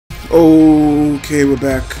Okay, we're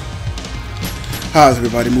back. How's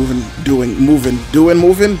everybody moving? Doing?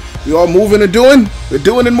 We all moving and doing? We're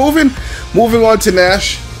doing and moving? Moving on to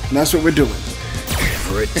Nash, and that's what we're doing.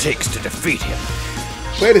 Whatever it takes to defeat him.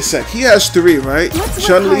 Wait a sec, he has 3, right?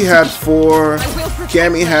 Chun-Li had 4,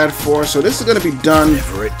 Cammy had 4, so this is gonna be done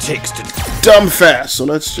Whatever it takes to dumb fast. So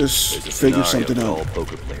let's just figure something out. All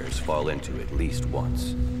poker players fall into at least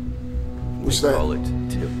once. What's They that? call it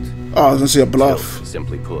tilt. Oh, I was gonna say a bluff. Tilt,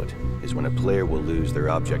 simply put, is when a player will lose their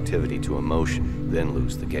objectivity to emotion, then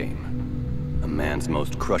lose the game. A man's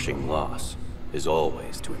most crushing loss is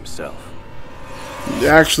always to himself.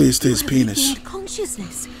 Actually, it's to his penis.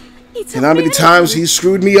 Consciousness. It's And how many times he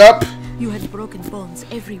screwed me up? You had broken bones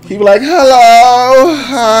everywhere. He be like, hello,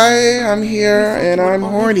 hi, I'm here, and I'm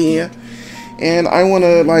horny. And I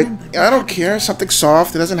wanna, like, I don't care, something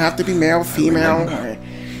soft. It doesn't have to be male, female.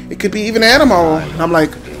 It could be even animal. And I'm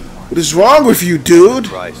like, what is wrong with you, dude?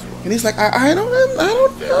 And he's like, I don't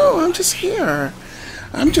know, I'm just here.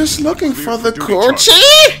 I'm just looking for the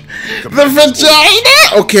coochie, the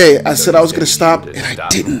vagina. Okay, I said I was gonna stop, and I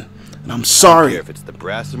didn't. And I'm sorry. I don't care if it's the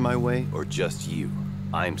brass in my way or just you.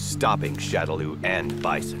 I'm stopping Shadaloo and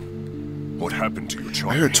Bison. What happened to you,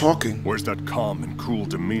 Charlie? I heard talking. Where's that calm and cool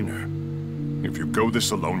demeanor? If you go this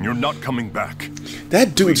alone, you're not coming back.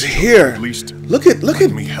 That dude's here. At least Look at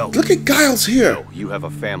Giles here. No, you have a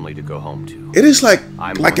family to go home to. It is like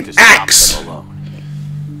I'm an going to stop axe, them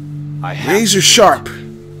alone. I have razor sharp.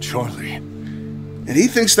 Charlie. And he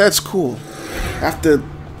thinks that's cool. After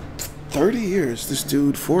 30 years, this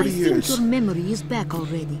dude, 40 I years. think your memory is back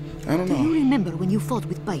already. I don't Do you know. remember when you fought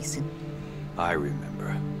with Bison? I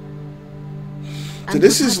remember. So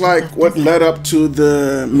this is like what led up to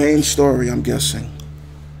the main story, I'm guessing.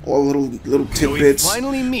 All little tidbits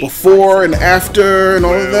finally meet before and after and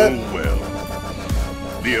all of that.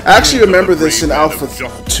 I actually remember this in Alpha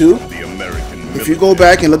 2. If you go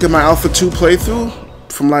back and look at my Alpha 2 playthrough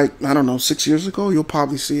from like, I don't know, 6 years ago, you'll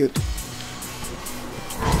probably see it.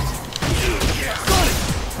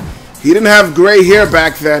 He didn't have gray hair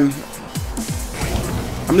back then.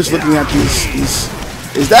 I'm just looking at these.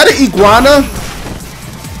 Is that an iguana?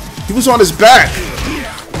 He was on his back.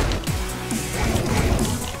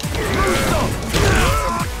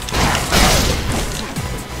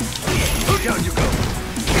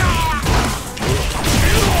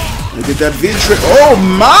 Look at that V-trick. Oh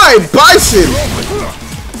my, Bison!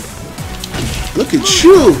 Look at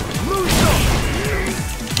you.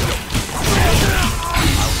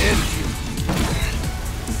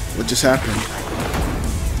 What just happened?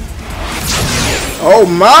 Oh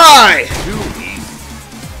my!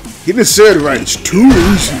 He didn't say it right. It's too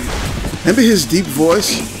easy. Remember his deep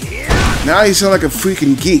voice? Now he sounds like a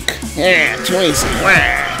freaking geek. Yeah, too easy.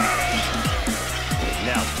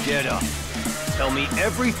 Now get up. Tell me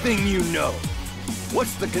everything you know.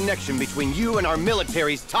 What's the connection between you and our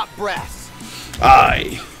military's top brass?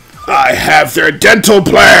 I have their dental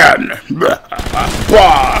plan.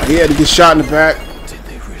 Bah. He had to get shot in the back. Did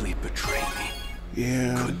they really betray me?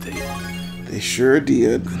 Yeah. Could they? They sure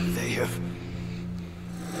did. Could they have?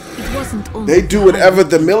 It wasn't only They do whatever,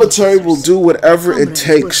 the military will do whatever it Comrades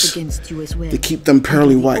takes worked against you as well, to keep them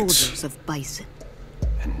pearly under the whites. orders of Bison.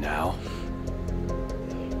 And now?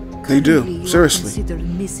 They do, Currently, you are seriously. considered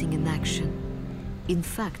missing in action. In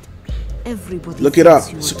fact, everybody Look it thinks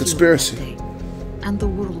up. you It's a were conspiracy. killed that day, and the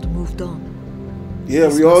world moved on. Yeah,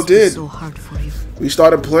 This we all must be did. So hard for you. We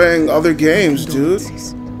started playing other games, dude.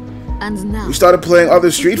 Condolences. And now, We started playing other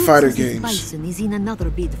it Street looks Fighter as if games. Bison is in another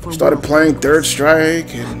bid for Started world playing titles. Third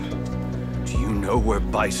Strike, and Do you know where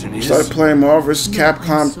Bison is? started playing Marvel vs. No, I'm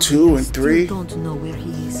Capcom sorry, 2 I and still 3. don't know where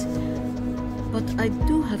he is. But I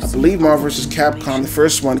do have I some believe Marvel other vs. Capcom, the information.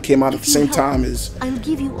 first one, came out at If the you same help time me, as I'll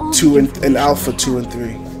give you all 2 the and information Alpha I 2 and have. 3.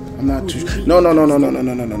 I'm not too.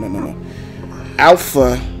 No.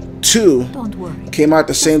 Alpha 2 Don't worry. came out at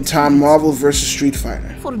the same time Marvel vs. Street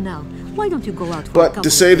Fighter. For now, why don't you go out for a But couple to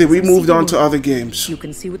of say that days we and see moved the on to world? other games. You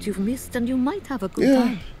can see what you've missed, and you might have a good Yeah.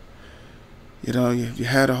 time. You know, you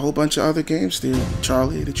had a whole bunch of other games there,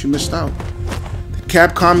 Charlie, that you missed out. That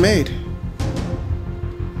Capcom made.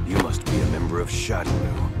 You must be a member of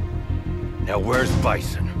Shadaloo. Now where's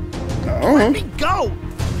Bison? Oh. Go!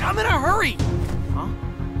 I'm in a hurry! Huh?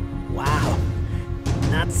 Wow.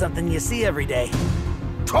 Not something you see every day.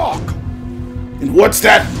 Talk! And what's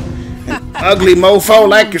that? An ugly mofo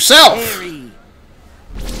like yourself. Harry.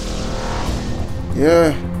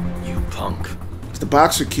 Yeah, You punk. it's the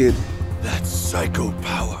boxer kid. That's psycho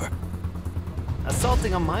power.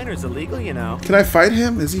 Assaulting a minor's illegal, you know. Can I fight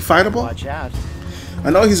him? Is he fightable? Watch out. I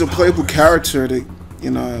know he's a playable character that,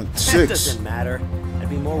 you know, That 6. doesn't matter. I'd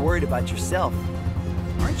be more worried about yourself.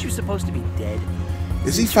 Aren't Aren't you supposed to be dead?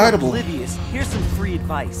 Is he Since you're fightable? oblivious, here's some free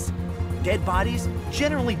advice. Dead bodies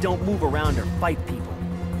generally don't move around or fight people.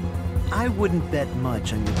 I wouldn't bet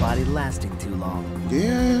much on your body lasting too long.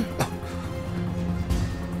 Yeah.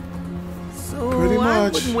 So Pretty I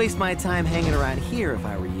much. wouldn't waste my time hanging around here if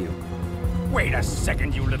I were you. Wait a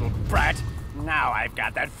second, you little brat. Now I've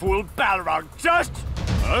got that fool Balrog just...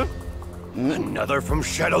 Huh? Another from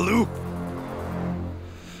Shadaloo?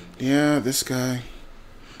 Yeah, this guy.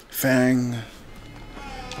 Fang.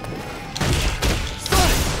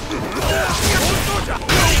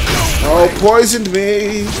 Oh, poisoned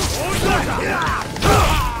me.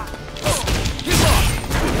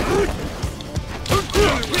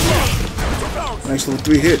 Nice little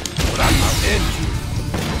 3-hit.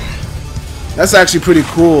 That's actually pretty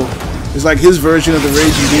cool. It's like his version of the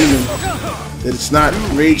Raging Demon. That it's not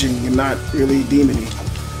raging and not really demony.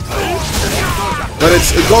 But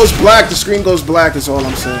it goes black. The screen goes black is all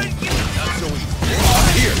I'm saying.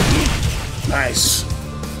 Nice.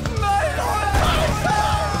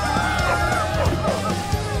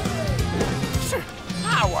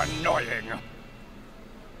 How annoying.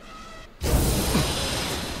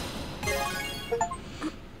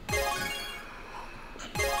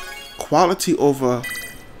 Quantity over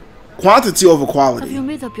quality. Have you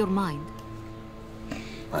made up your mind?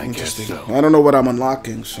 I guess so. I don't know what I'm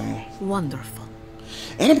unlocking, so. Wonderful.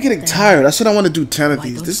 And I'm getting tired. I said I want to do 10 of Why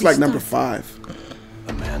these. don't This is we like number start? 5.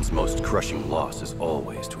 A man's most crushing loss is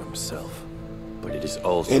always to himself. But it is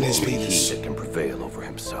also And his only penis. he that can prevail over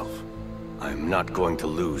himself. I'm not going to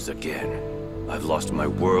lose again. I've lost my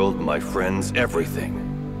world, my friends,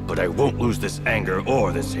 everything. But I won't lose this anger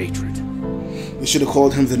or this hatred. They should have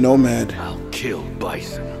called him the Nomad. I'll kill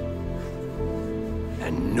Bison.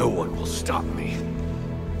 And no one will stop me.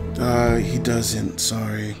 He doesn't.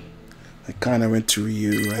 Sorry. I kind of went to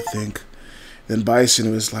Ryu, I think. Then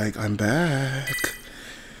Bison was like, I'm back.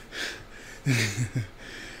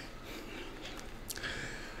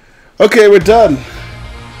 Okay, we're done.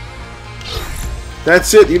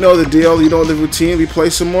 That's it. You know the deal. You know the routine. We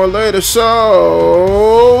play some more later.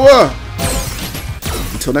 So,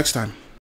 until next time.